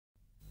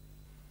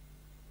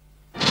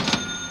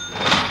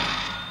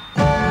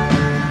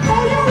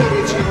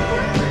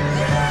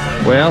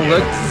Well,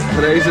 look,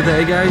 today's the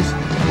day, guys.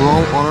 We're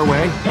all on our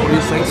way. What do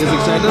you think? Is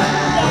excited?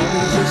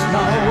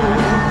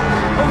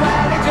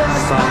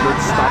 Standard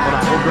stop at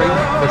Apple Green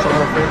for some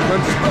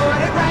refreshments.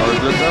 Or is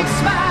it this?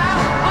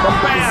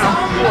 Bam!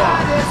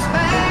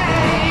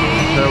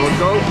 There we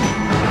go.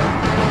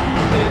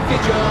 If you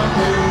jump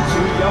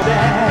into your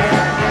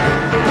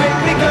bed,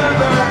 quickly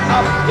cover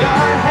up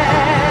your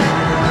head.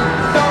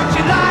 Don't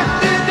you lock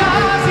the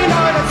doors, you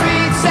know the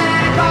sweet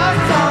Santa Claus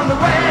is on the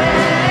way.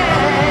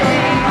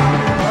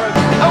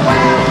 Oh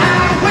well,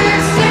 I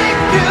wish it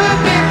could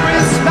be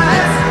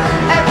Christmas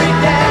every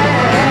day.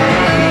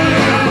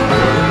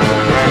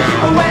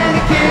 When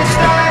the kids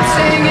start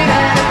singing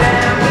and the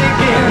band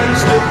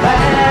begins to play.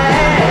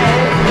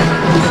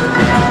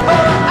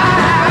 Oh,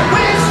 I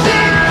wish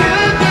it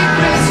could be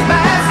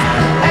Christmas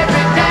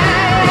every day.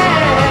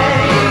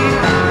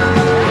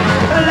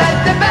 Let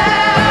the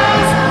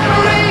bells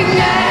ring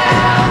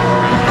out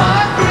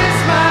for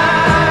Christmas.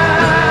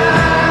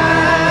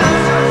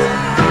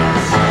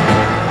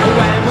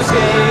 When we're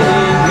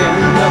skating in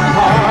the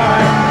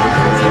park,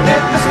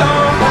 if the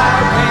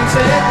snowball paints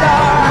it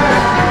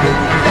dark,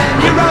 then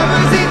your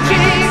rosy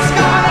cheeks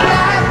gonna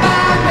light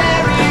my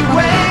merry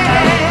way.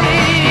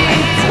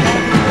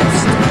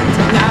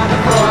 Now the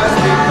boys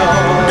drink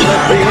all the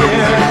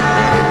beer,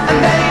 and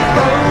they've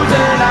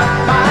frozen up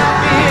my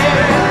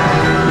beer.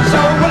 So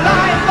we'll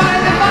lie by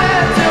the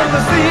fire till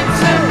the sleep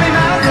simply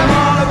melts them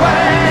all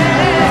away.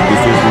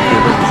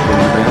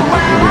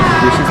 Well,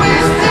 I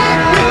wish it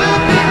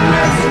could be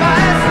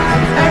Christmas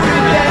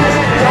every day.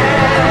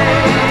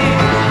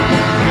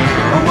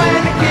 When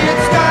the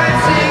kids start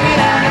singing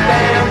and the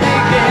band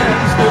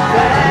begins to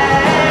play.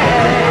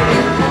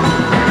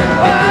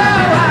 Oh,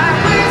 I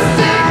wish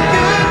it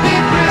could be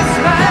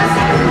Christmas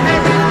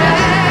every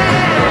day.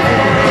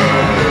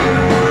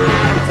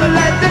 So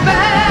let the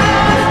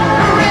bells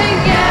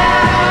ring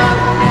out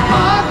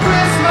for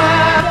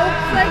Christmas. Don't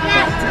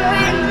forget to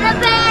ring the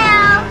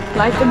bell.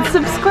 Like and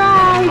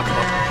subscribe.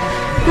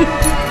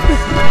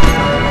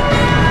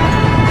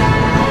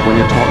 When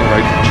you're talking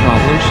about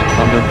travellers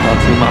and their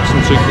fancy maps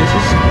and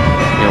suitcases,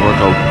 here we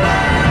go.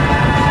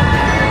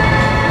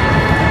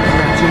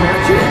 Matchy,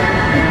 matchy.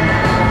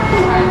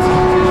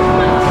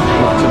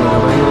 Lots of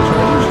other regular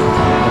travellers.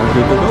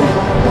 Good to go.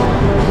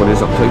 What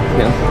is up to,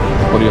 Ken?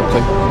 What are you up to?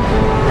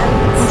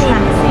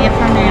 Can't see it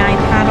from the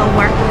iPad or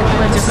work.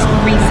 We'll just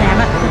reset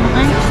it, couldn't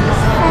we?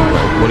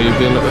 What are you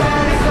doing about?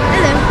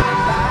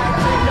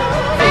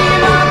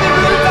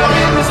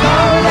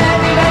 Hello.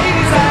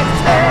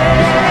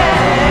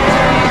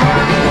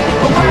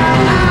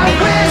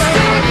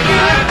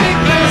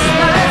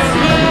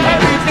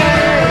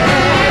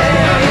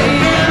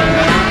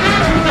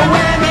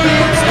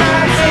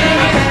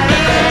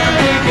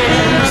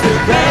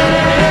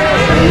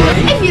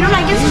 If you don't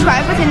like and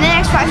subscribe within the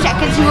next 5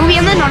 seconds, you will be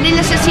on the naughty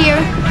list this year.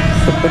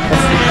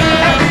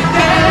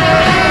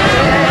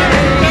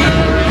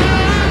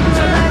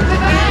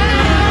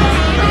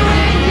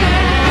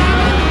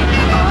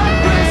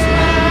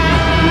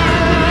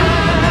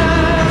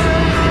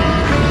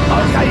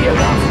 Okay, you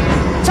lot.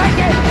 Take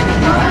it!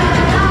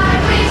 I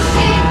wish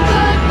it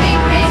could be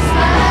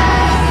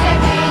Christmas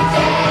every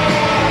day.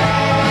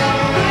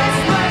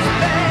 Christmas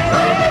Day.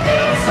 When the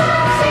bees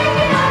start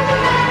singing and the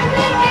band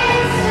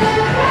begins to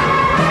play.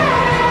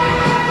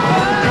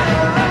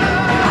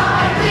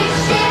 I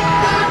wish it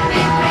could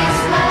be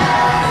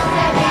Christmas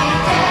every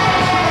day.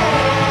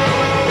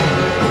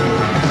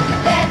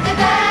 Let the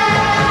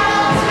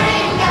bells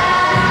ring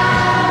out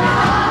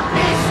for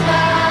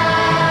Christmas.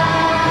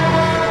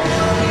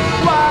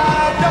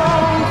 Why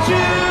don't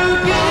you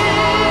give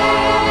your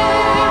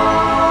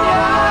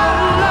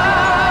love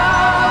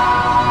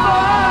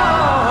for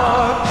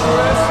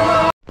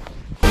Christmas?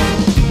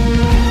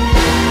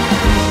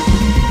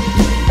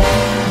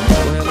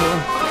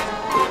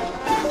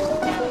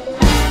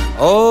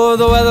 Oh,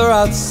 the weather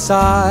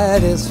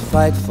outside is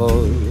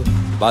frightful,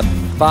 but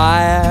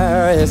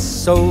fire is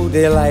so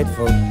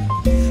delightful.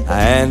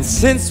 And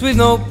since we've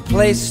no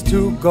place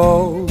to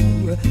go,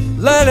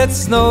 let it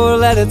snow,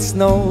 let it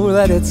snow,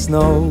 let it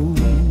snow.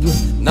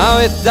 Now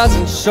it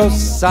doesn't show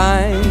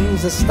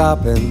signs of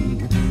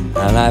stopping,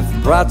 and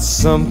I've brought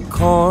some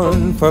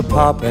corn for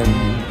popping.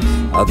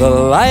 The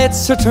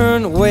lights are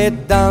turned way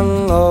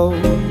down low.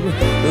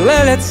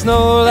 Let it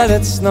snow, let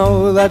it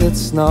snow, let it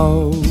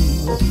snow.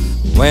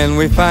 When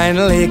we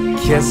finally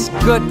kiss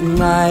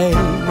goodnight,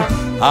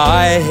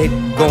 I hate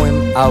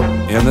going out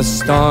in the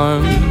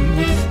storm,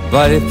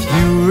 but if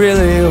you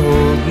really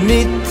hold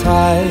me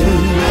tight,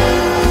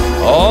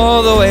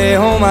 all the way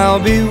home I'll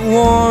be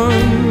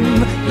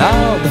warm.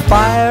 Now the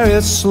fire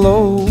is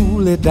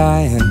slowly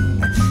dying,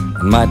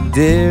 and my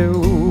dear,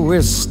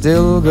 we're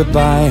still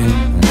goodbying.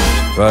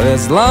 But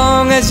as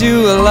long as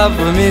you love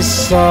me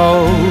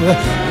so,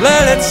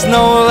 let it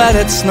snow, let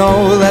it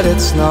snow, let it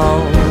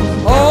snow.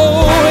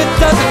 Oh, it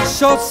doesn't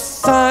show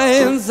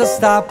signs of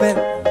stopping,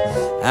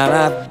 and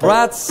I've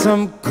brought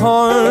some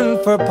corn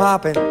for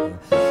popping.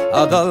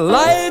 The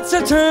lights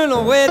are turned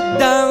way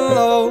down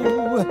low.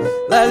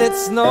 Let it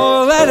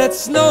snow, let it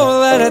snow,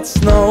 let it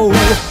snow.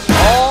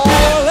 Oh,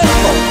 let's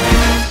go.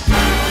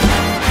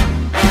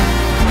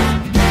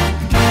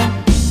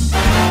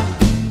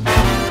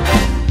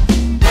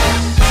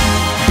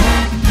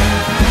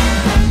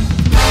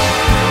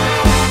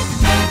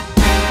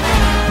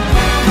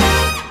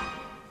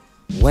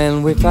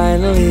 When we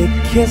finally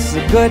kiss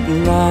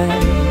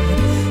goodnight,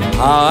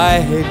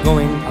 I hate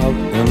going out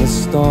in the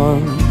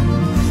storm.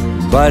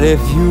 But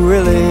if you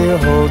really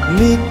hold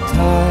me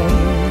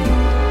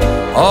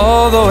tight,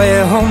 all the way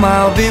home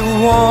I'll be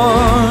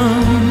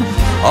warm.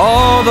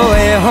 All the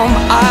way home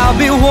I'll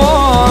be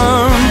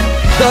warm.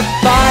 The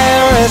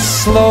fire is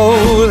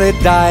slowly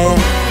dying,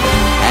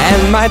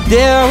 and my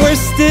dear, we're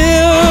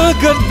still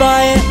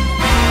goodbye.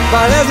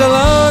 But as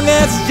long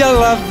as you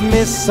love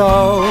me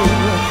so,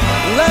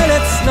 let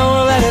it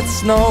snow, let it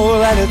snow,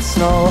 let it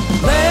snow.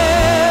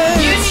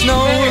 Let it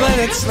snow, let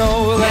it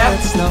snow, let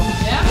it snow.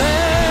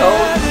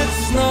 Let it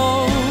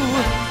snow,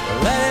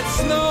 let it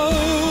snow,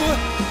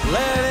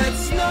 let it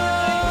snow.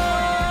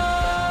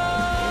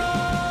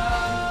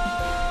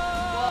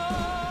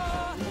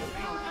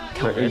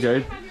 Very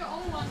good.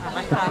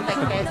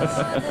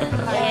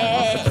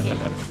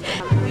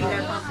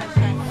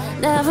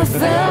 Never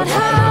felt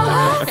how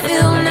I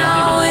feel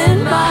now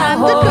in my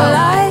whole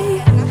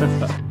life.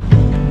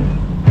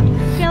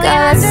 Got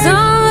that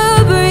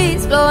summer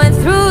breeze blowing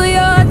through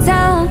your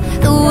town,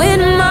 the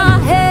wind in my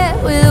hair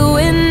with the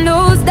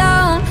windows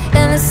down,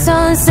 and the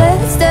sunset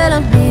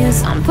telling me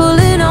as I'm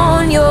pulling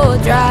on your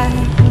drive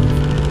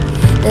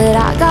that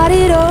I got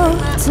it all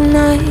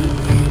tonight.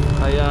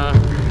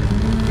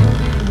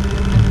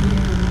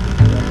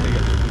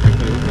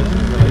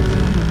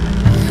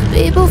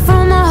 People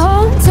from my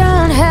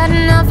hometown had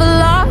enough of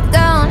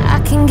lockdown. I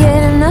can't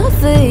get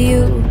enough of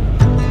you.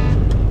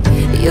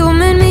 You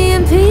made me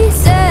in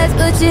pieces,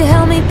 but you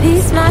helped me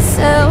piece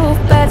myself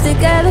back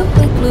together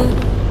with glue.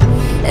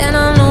 And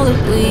I know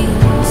that we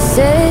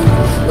said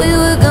we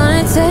were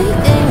gonna take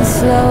things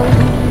slow,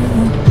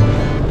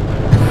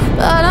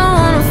 but I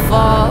wanna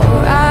fall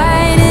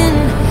right in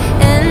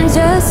and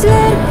just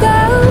let go.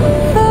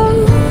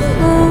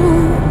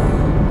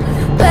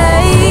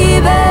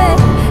 Baby,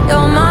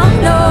 you're my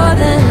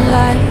northern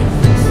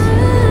lights.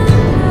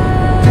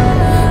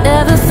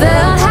 Never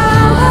felt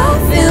how I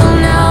feel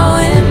now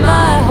in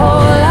my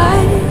whole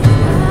life.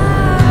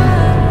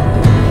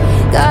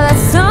 Got that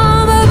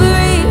summer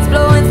breeze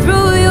blowing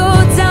through your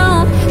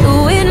town, the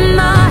wind in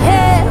my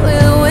hair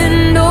with the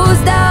windows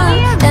down,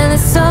 and the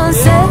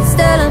sunset's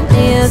telling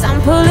me as I'm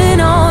pulling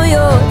on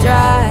your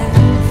drive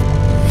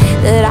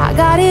that I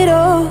got it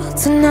all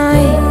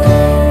tonight.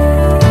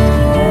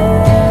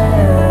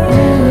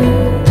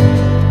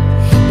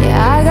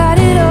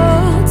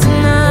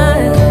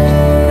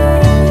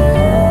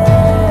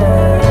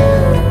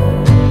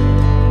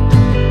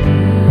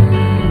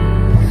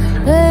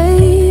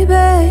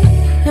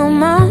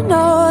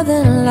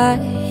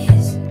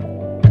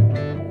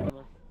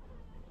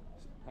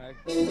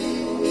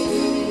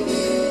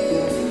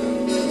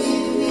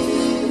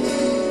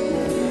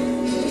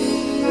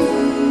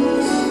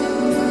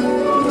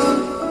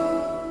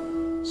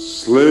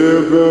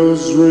 Sleigh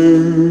bells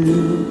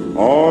ring,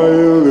 are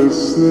you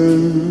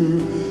listening?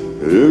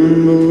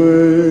 In the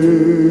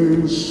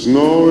lane,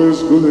 snow is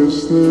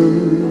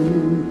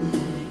glistening.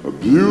 A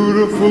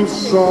beautiful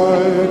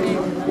sight,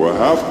 we're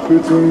happy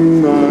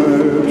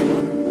tonight,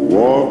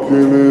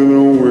 walking in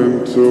a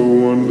winter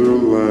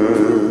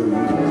wonderland.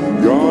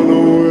 Gone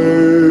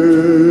away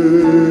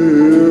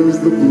is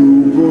the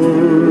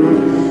bluebird,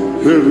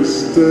 here to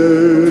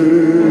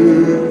stay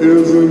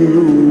is a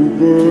new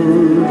bird.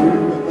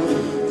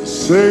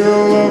 Sing a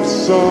love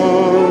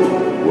song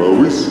while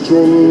we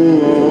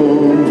stroll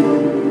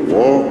along,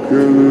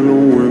 walking in a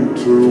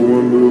winter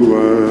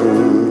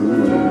wonderland.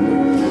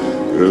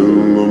 In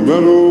the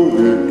meadow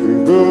we can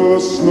build a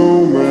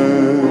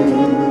snowman.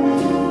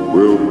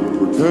 We'll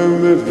pretend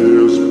that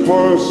here's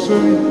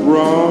Parson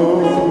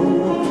Brown.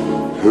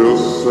 He'll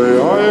say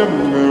I am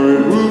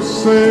married, we'll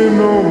say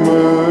no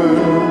man,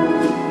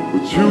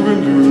 but you can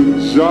do the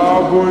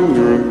job when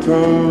you're in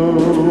town.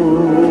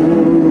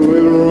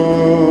 Later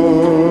on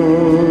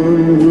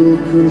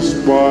we'll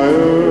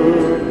conspire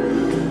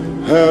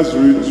as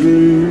we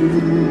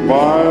dream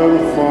by the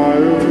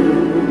fire,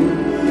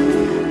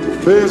 to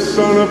face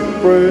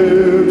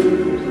unafraid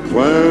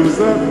plans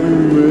that we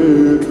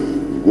made,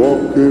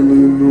 walking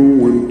in a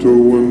winter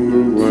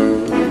wonderland.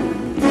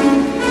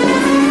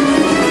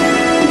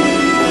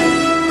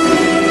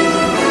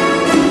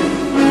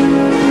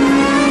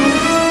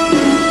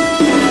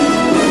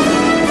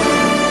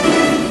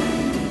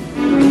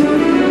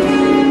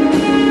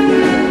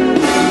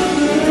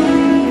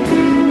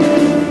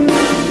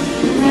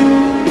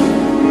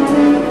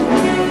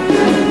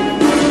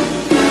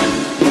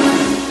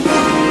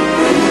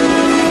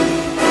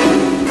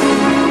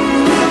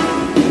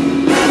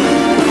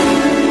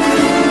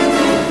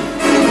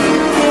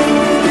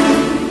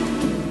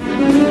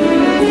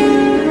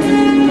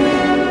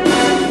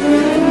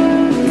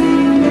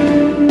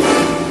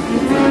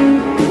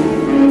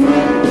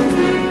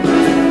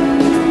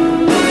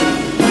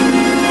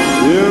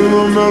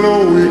 meadow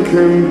we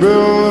can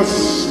build a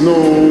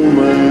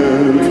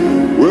snowman.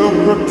 We'll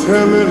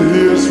pretend that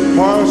he is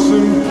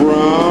Parson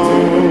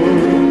Brown.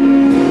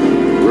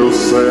 We'll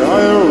say,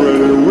 are you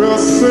ready? We'll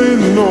say,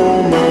 no,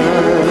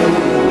 man.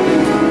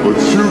 But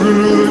you can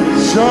do the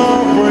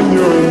job when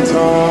you're in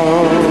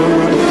town.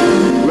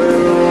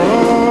 Later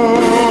on,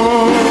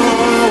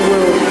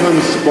 we'll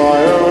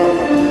conspire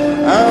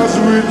as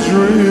we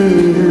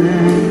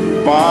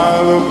dream by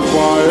the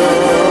fire.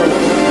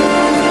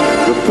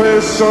 To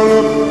face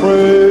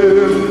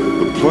unafraid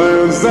the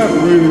plans that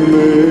we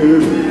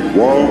made,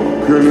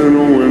 walking in a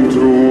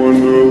winter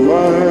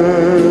wonderland.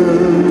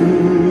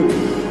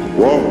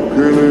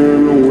 Walking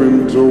in a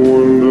winter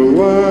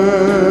wonderland.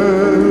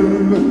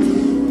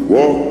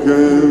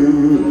 Walking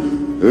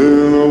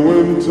in a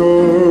winter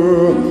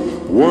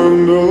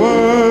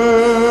wonderland.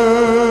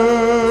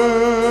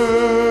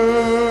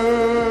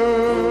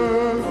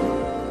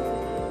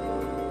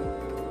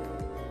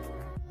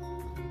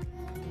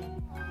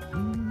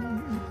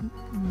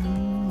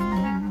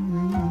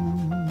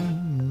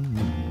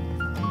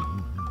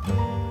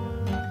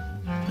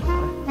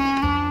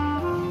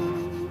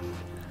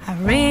 I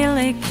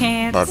really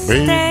can't But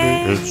stay.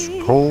 baby, it's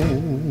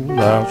cold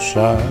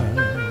outside.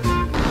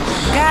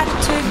 Got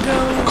to go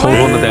Cold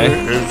on the away.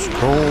 day. It's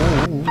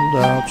cold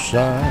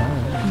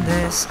outside.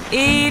 This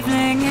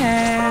evening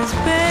has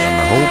been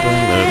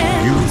hoping that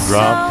you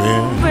drop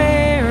in.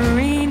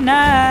 very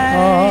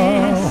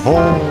I'll nice.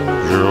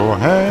 hold your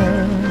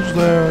hands,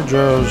 they're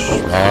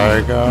just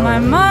like My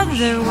ice.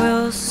 mother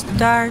will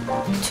start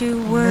to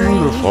worry,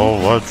 Beautiful,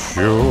 what's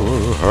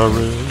your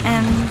hurry?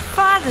 and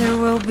father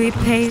will be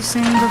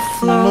pacing the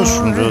floor.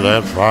 Listen to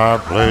that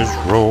fireplace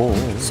roar.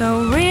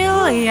 So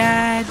really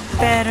I'd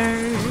better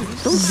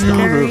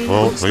scurry.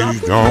 Beautiful,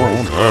 please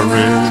don't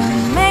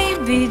hurry.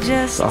 Maybe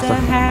just a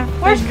half a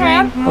Where's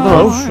Crab? drink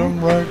Throw more.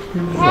 some records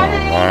on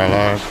while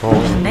I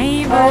call.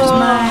 Neighbors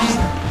might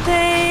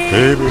think,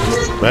 Baby,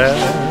 it's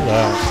bad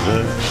out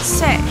there.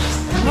 say,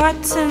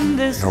 what's in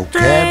this No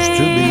cabs to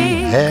be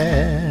drink?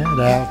 had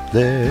out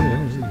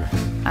there.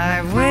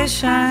 I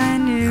wish I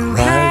knew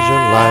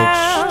Rising like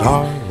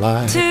how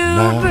starlight to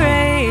now.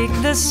 break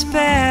the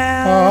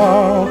spell.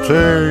 I'll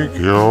take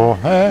your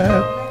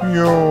hat,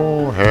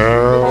 your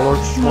hair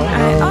looks I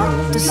swell.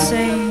 ought to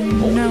say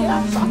no, no,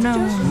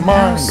 Mind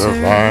no, if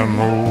sir. I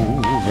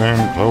move in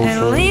At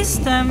closer?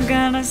 least I'm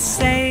gonna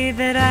say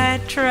that I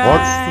tried.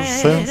 What's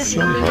the sense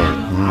in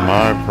hurting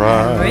my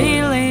pride?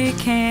 Really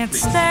can't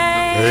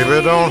stay.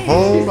 Baby, don't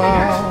hold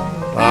out.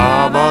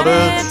 Ah, but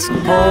it's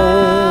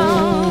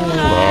cold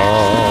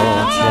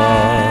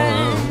outside.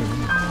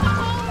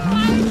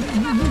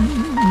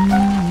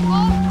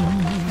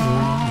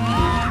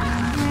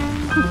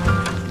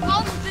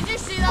 Did you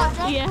see that,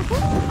 John? Yeah.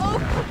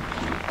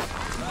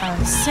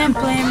 I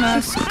simply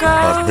must But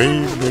go.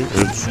 baby,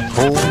 it's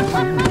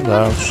cold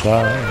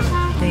outside.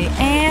 The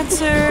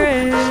answer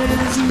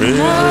is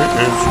Baby,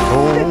 it's no.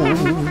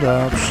 cold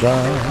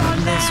outside.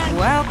 This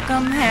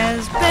welcome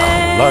has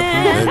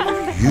Lucky been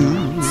that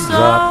you so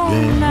dropped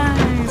in.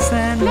 nice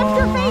and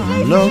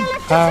warm.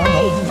 Look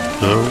out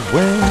the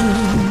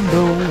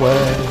window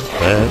at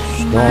that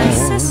My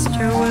storm.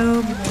 sister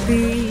will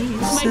be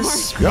Gosh,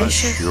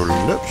 suspicious. your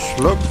lips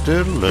look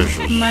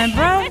delicious. My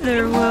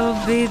brother will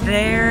be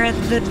there at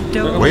the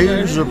door.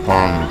 Waves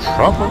upon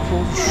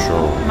tropical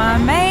shore. My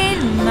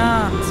maiden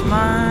aunt's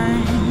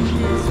mind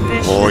is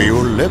vicious. Boy,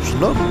 your lips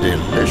look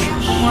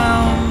delicious.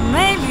 Well,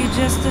 maybe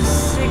just a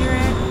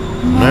cigarette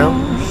Never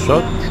more.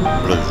 such a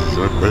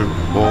pleasure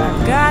before.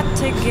 I've got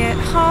to get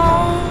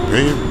home.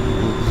 Baby,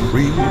 you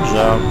freeze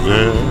out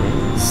there.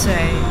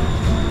 Say,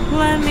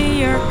 lend me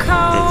your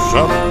coat. It's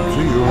up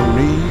to your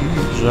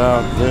knees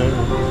out there.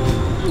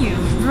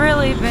 You've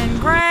really been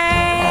great.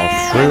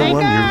 I'll thrill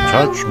when you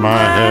touch my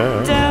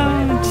hair.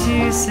 Don't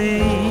you see?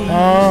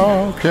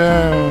 How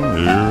can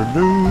you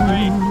do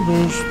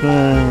this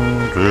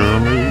thing to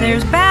me?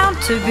 There's bound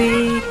to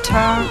be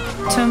talk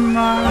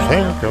tomorrow.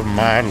 Think of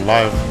my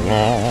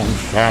lifelong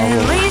At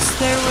sorrow. least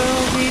there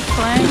will be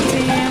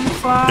plenty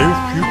implied.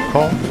 If you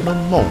caught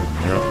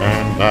pneumonia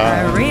and I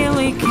I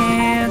really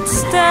can't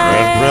stay.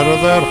 get rid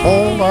of that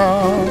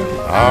holdout,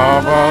 how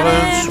about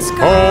it's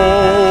cold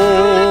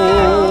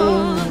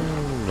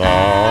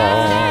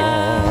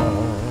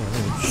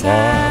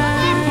outside?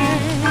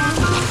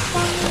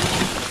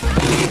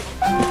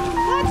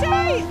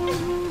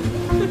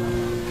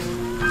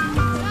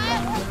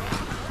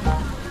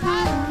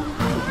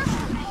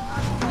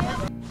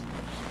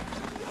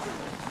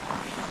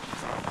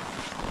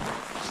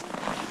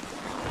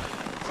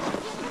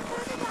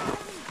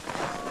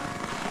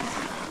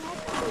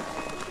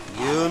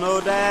 You know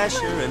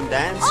Dasher and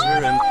Dancer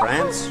and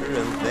Prancer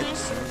and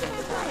Vixen,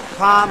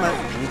 Comet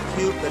and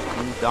Cupid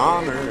and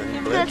Donner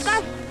and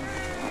Blitzen.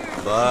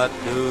 But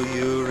do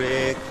you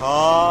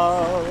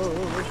recall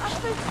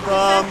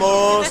the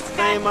most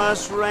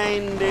famous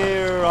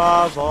reindeer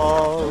of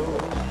all?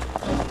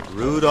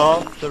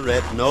 Rudolph the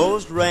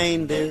red-nosed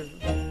reindeer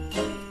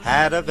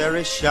had a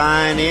very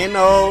shiny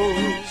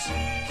nose,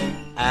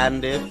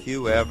 and if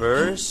you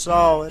ever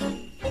saw it,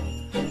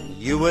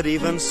 You would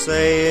even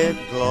say it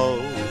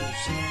glows.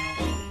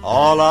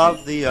 All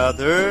of the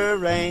other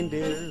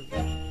reindeer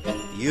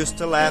used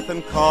to laugh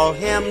and call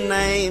him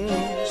names.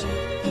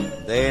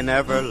 They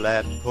never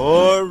let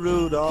poor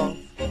Rudolph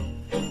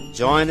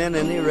join in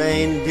any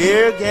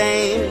reindeer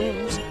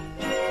games.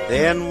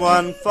 Then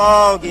one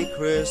foggy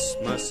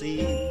Christmas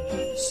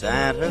Eve,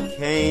 Santa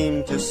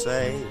came to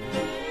say,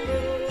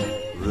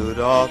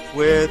 Rudolph,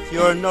 with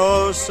your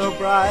nose so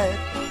bright,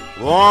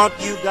 won't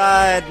you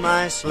guide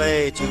my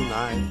sleigh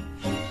tonight?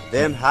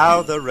 Then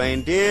how the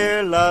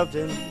reindeer loved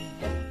him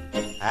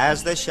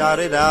as they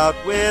shouted out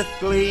with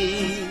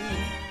glee,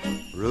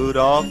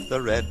 Rudolph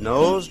the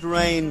red-nosed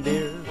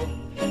reindeer,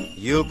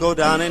 you'll go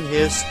down in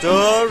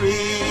history.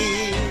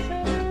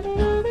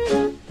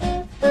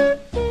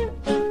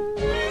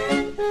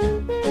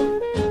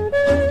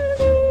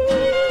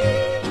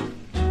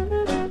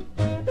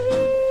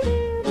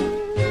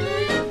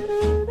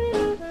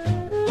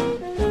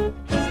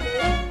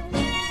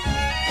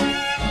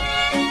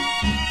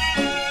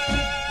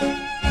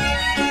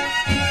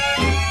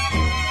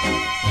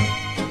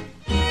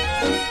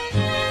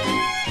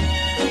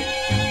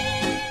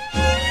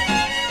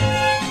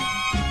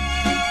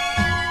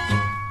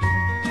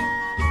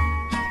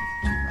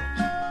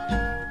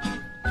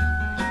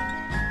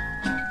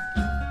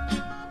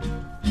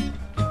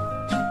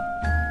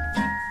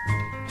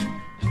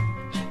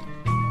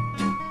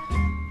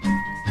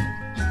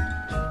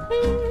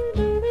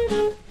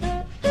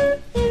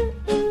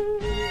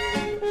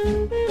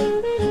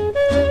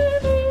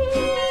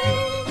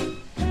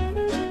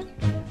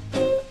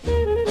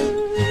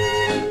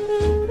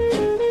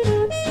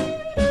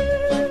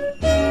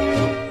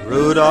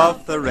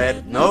 Rudolph the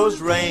red-nosed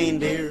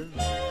reindeer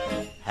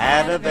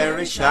had a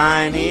very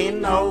shiny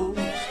nose,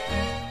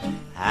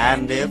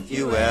 and if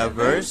you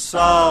ever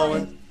saw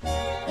it,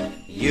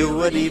 you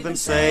would even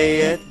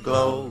say it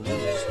glows.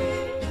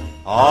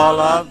 All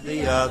of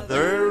the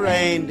other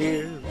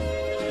reindeer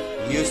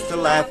used to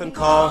laugh and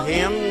call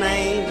him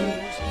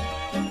names.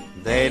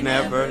 They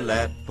never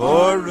let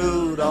poor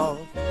Rudolph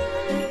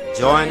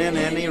join in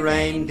any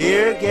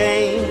reindeer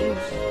games.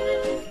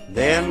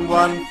 Then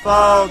one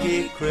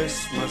foggy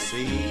Christmas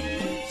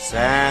Eve,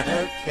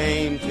 Santa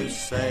came to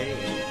say,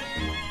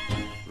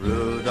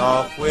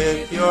 Rudolph,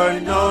 with your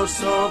nose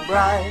so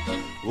bright,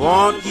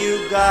 won't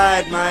you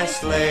guide my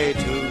sleigh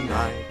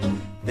tonight?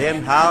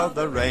 Then how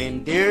the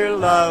reindeer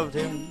loved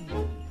him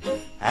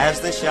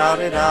as they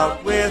shouted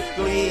out with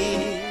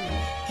glee,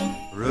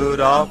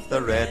 Rudolph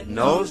the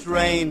red-nosed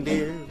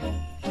reindeer,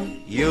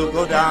 you'll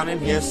go down in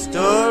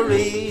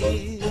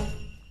history.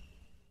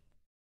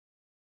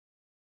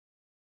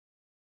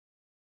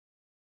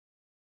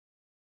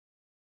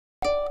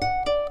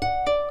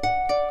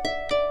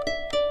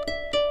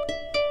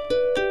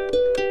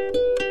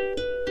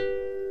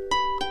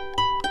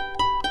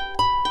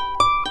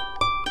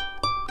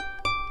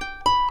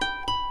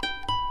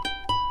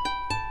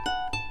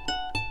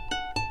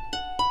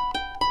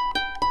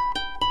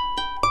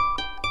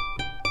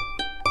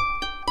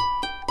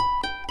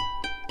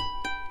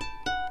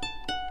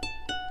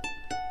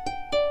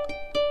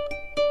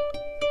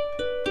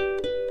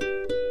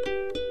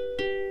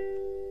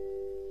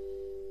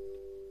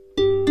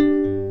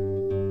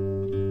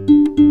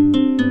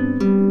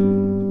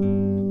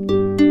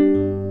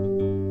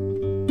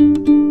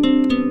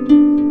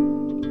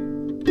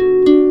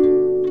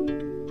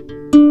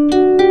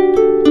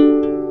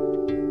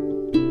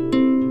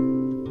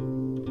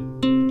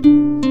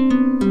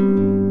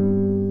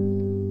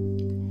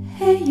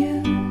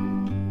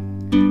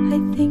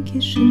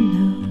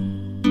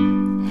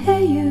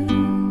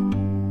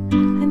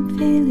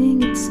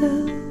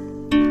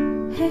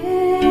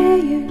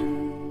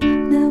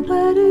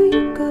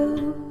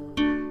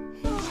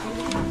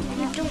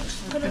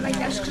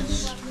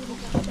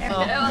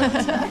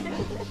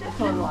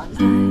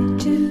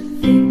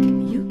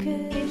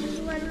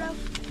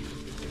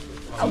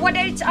 What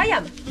age I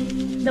am?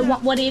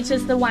 What age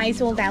is the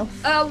wise old elf?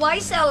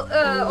 Wise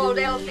old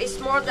elf is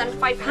more than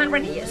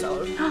 500 years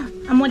old.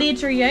 And what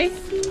age are you?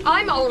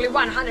 I'm only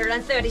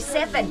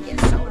 137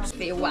 years old,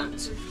 if you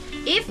want.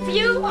 If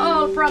you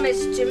all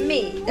promise to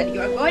me that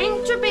you're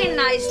going to be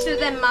nice to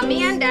the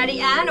mommy and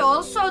daddy and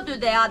also to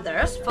the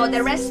others for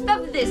the rest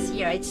of this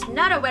year, it's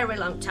not a very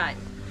long time,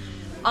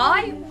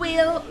 I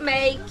will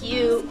make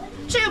you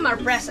 2 more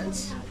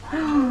presents.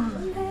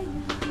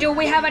 Do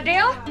we have a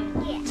deal?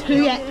 Yes.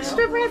 2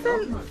 extra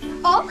presents?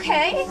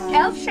 Okay,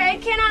 elf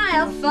shaking and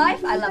elf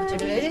 5. I love to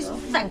do this.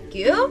 Thank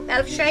you.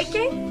 Elf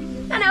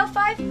shaking and elf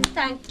 5.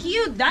 Thank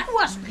you. That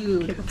was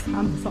good.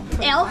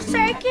 Elf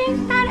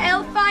shaking and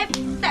elf 5.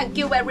 Thank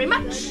you very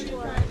much.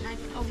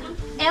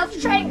 Elf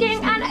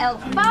shaking and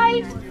elf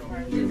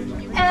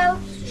 5. Elf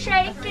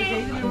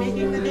shaking.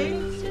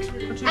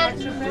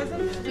 And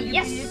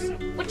yes.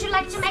 Would you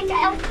like to make an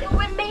elf deal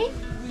with me?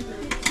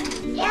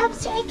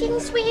 Elf shaking,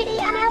 sweetie,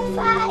 and elf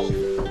 5.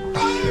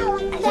 Wow,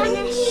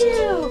 thank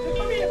you.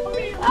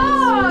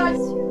 Oh,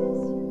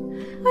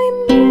 I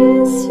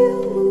miss you.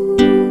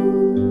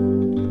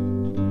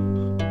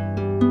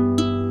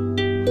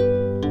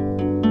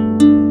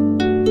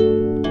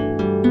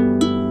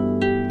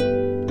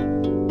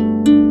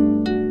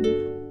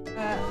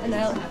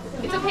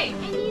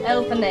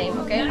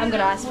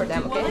 for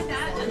them, okay?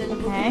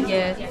 Okay.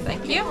 Yes,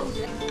 thank you.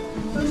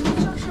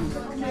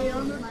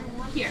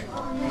 Here.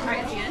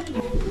 Alright, again.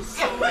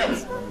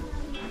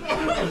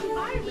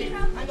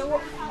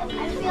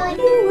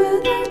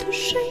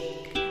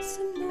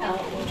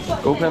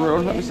 Go camera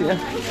roll, let me see it.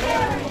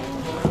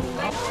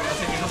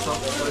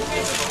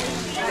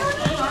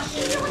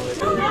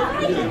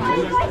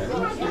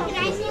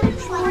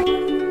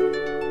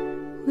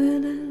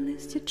 Well, at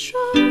least you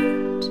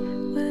tried.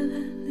 Well,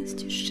 at least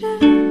you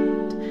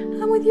shared.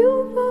 I'm with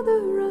you for the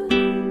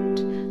ride.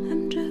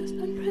 I'm just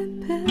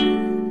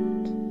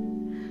unprepared.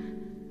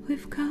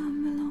 We've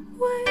come a long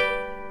way.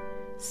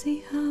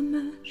 See how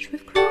much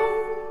we've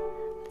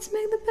grown. Let's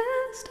make the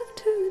best of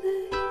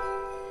today.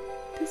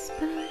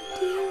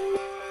 Despite you.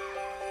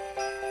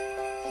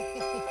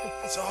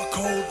 It's all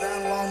cold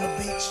down along the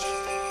beach.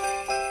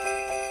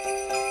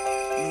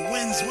 And the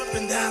wind's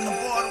whipping down the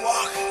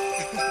boardwalk.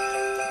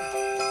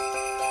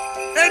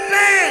 Hey,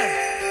 man!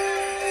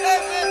 Hey,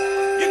 man!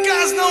 You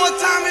guys know what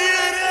time of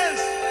year it is?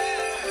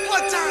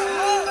 What time?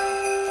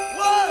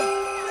 What?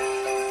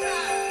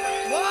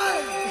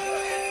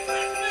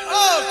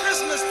 Oh,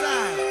 Christmas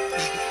time.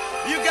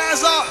 You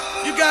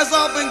guys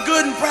all been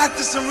good and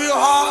practicing real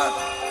hard?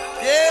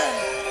 Yeah?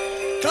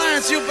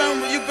 Clients, you've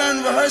been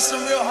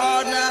rehearsing real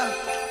hard now.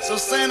 So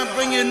Santa,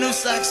 bring you a new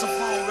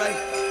saxophone, right?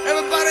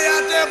 Everybody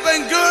out there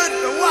been good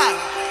or what?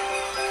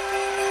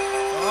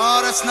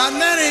 Oh, that's not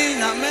many.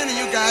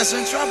 You guys are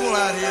in trouble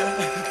out here.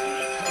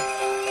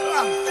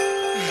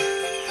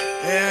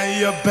 Yeah,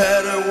 you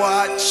better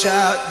watch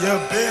out. You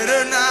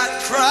better not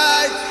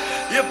cry.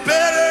 You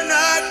better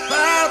not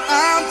pout.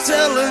 I'm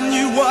telling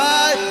you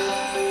why.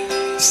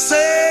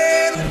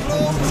 Santa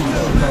Claus is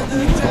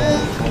coming to town.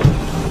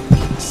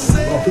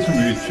 To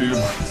meet you.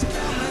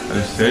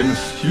 And same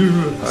as you,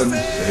 and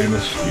same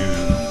as you.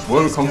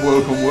 Welcome,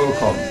 welcome,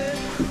 welcome.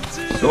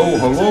 So,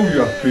 how long you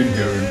have been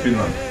here in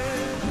Finland?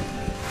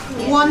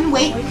 1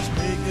 week.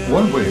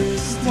 1 week?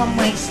 1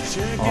 week.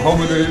 How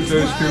many days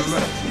still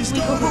left? We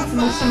go home the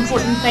most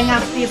important thing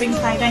after you've been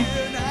fighting.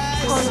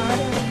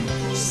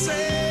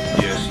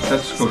 Yes,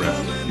 that's correct.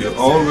 You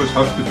always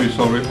have to be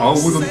sorry. I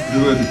wouldn't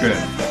do it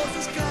again.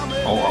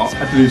 Or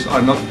at least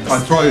I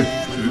try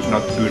to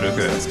not do it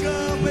again.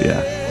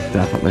 Yeah,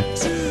 definitely.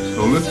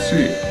 So let's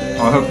see.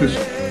 I have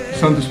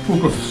sent this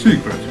book of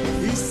secret.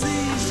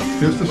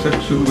 Here's the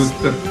section with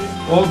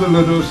all the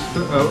letters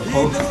of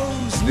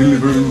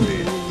delivering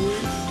me.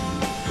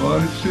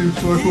 Well, it seems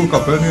like look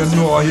up and yes,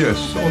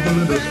 all the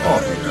letters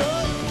are here.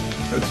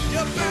 Let's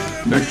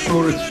make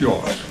sure it's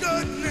yours.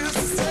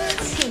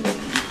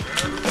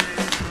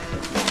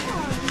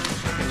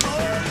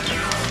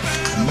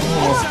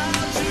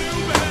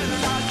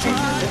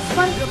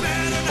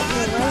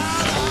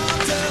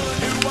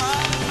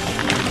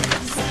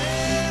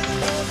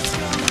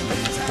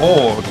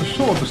 Oh, the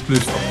shortest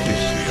list of this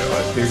year,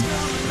 I think.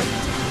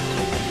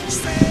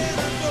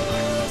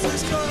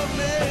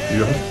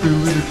 You have been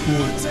really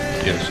cool.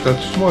 Yes,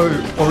 that's my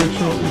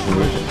original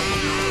inspiration.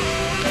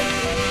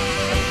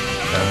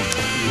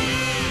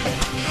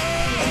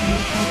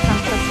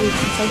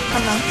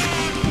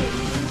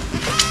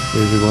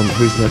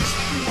 Who's next?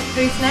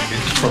 Who's next?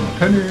 It's from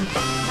Penny.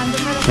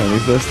 Penny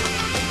first.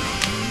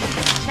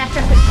 Check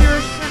if it's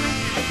yours, Penny.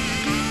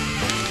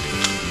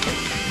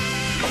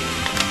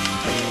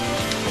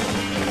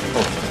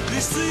 He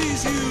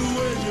sees you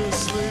when you're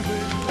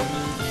sleeping.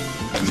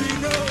 He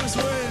knows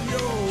when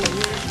you're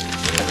awake.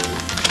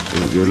 Is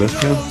it your list,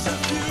 Ken?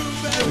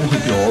 Oh,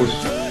 yours.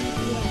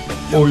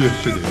 Oh, yes,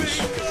 it is.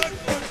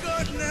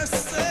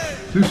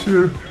 This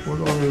year, what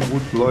I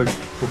would like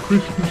for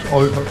Christmas, I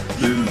have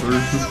been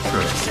very good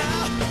friend.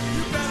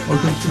 I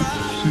can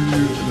see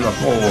that,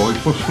 oh, it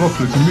was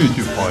lovely to meet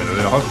you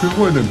finally. I've been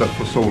waiting that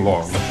for so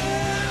long.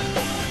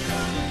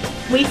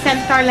 We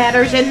sent our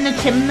letters in the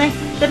chimney,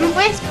 didn't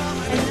we?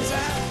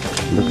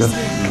 Luca.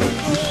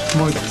 This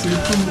might be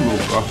from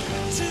Luca.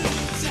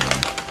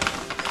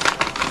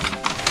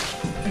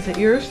 Is it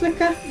yours,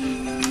 Luca?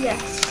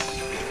 Yes.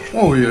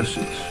 Oh yes,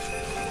 it's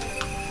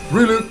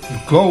really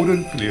cloud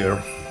and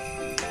clear.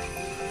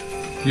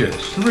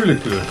 Yes, really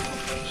good.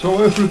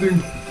 So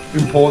everything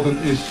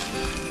important is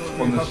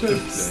on the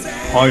safe day.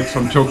 Hide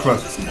some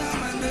chocolate.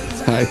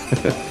 Hi.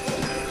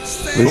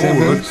 So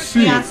let's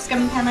see. Ask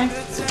him, Penny.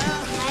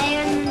 I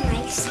am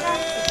nice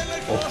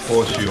stuff. Of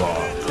course you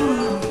are.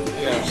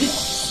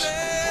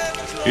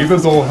 Even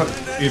though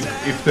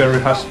if there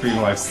has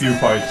been like few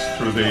fights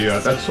through the year,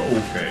 that's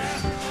okay.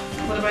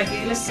 What about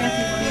you, Luca?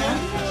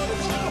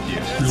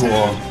 Yes, you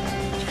are.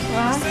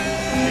 What?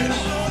 Yes.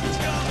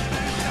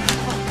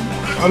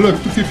 I'd like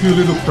to give you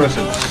little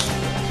presents.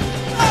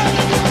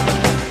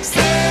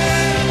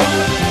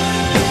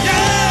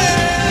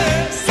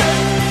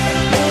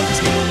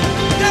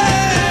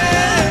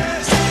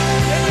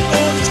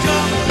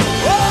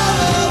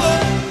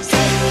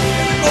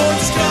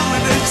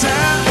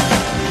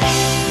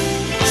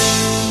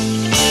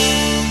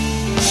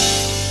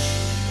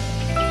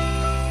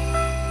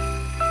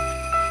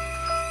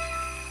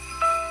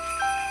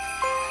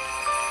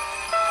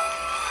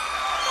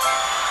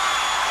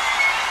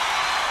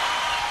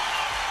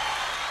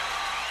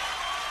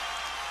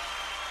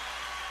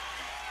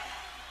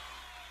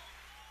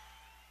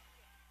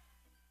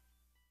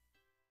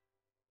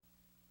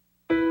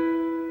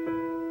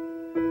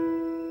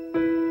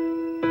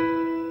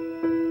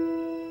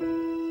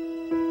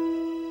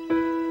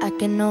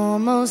 can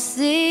almost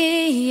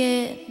see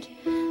it,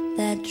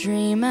 that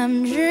dream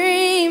I'm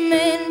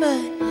dreaming,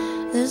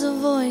 but there's a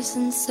voice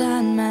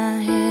inside my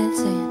head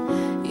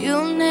saying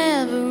you'll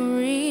never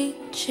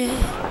reach it.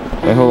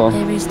 Hey, hold on.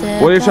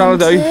 What are you trying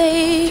to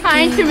do?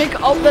 Trying to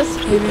make all this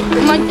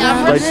Mount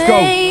Everest. Let's go.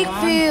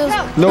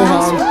 No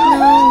hands.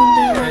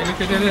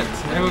 Look at it.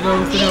 There we go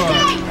with the Noah.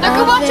 Look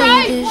at watch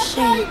out!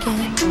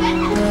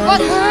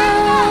 What?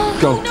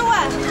 Go.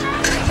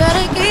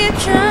 Gotta keep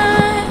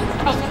trying.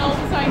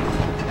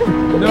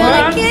 No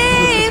Gotta hands.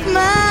 keep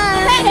my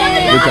head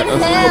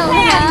held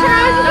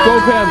Go,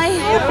 Pam. high.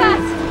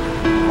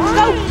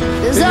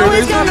 There's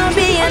always gonna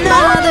be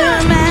another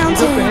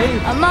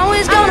mountain. I'm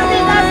always gonna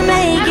wanna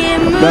make it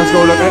move. Let's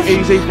go. Look at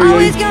easy for you.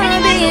 Always gonna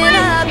be an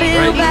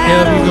uphill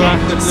Caleb, you go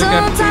after battle. this. Look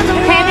at. Sometimes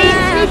I'm Penny,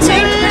 gonna you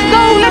too.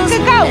 Go, let's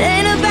go. It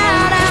ain't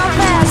about how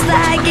fast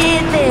I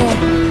get there.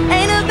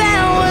 Ain't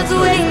about what's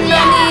waiting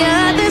on the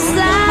other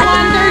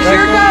side. There's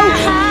your go.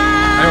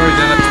 I already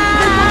did it.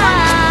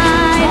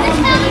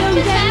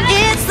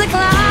 It's the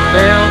climb.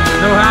 Fail.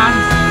 No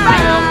hands.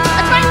 Fail.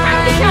 That's my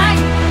time to shine.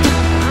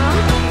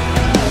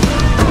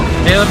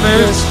 Caleb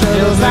moves.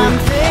 Caleb I'm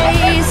moves.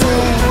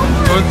 facing,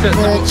 Go and sit.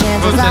 the Go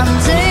chances and I'm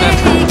sit.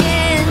 taking.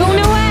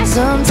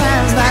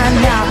 Sometimes might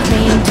knock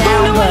me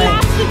down, but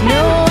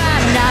no,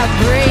 I'm not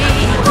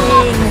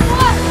breaking.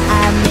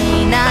 I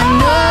may not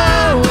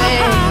know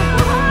it,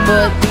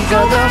 but these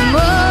are the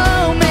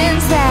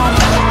moments that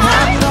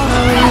I'm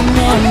gonna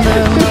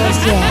remember most.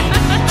 Yeah,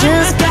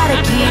 just gotta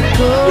keep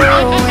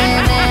going,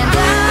 and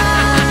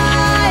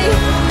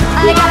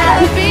I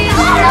gotta be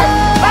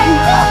strong.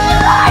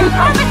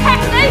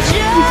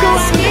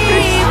 Just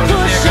keep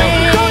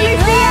pushing.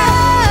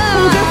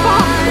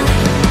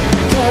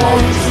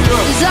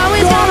 There's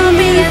always gonna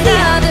be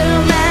another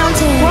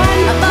mountain.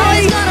 I'm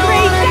always gonna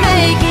wanna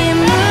make it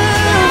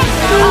move.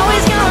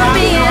 Always gonna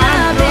be an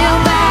uphill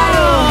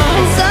battle,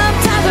 and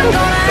sometimes I'm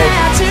gonna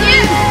have to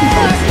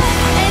lose.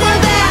 Ain't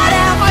about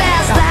how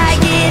fast I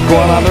get Go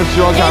on, there. Anders,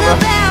 you're on Ain't camera.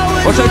 about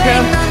what's What's that,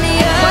 Cam? waiting on the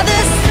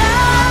other side.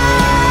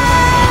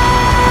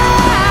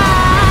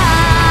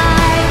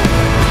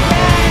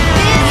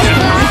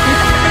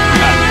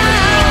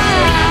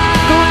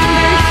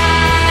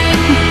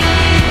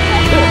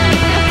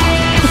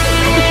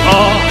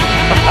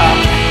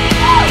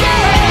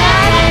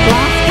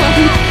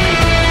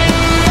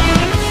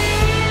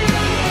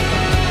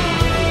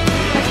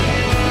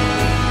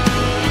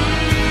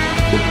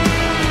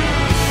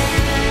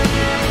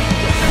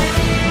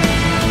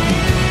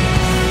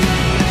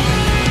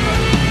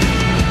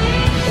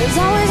 There's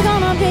always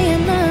gonna be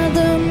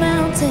another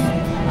mountain.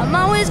 I'm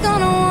always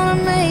gonna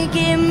wanna make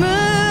it move.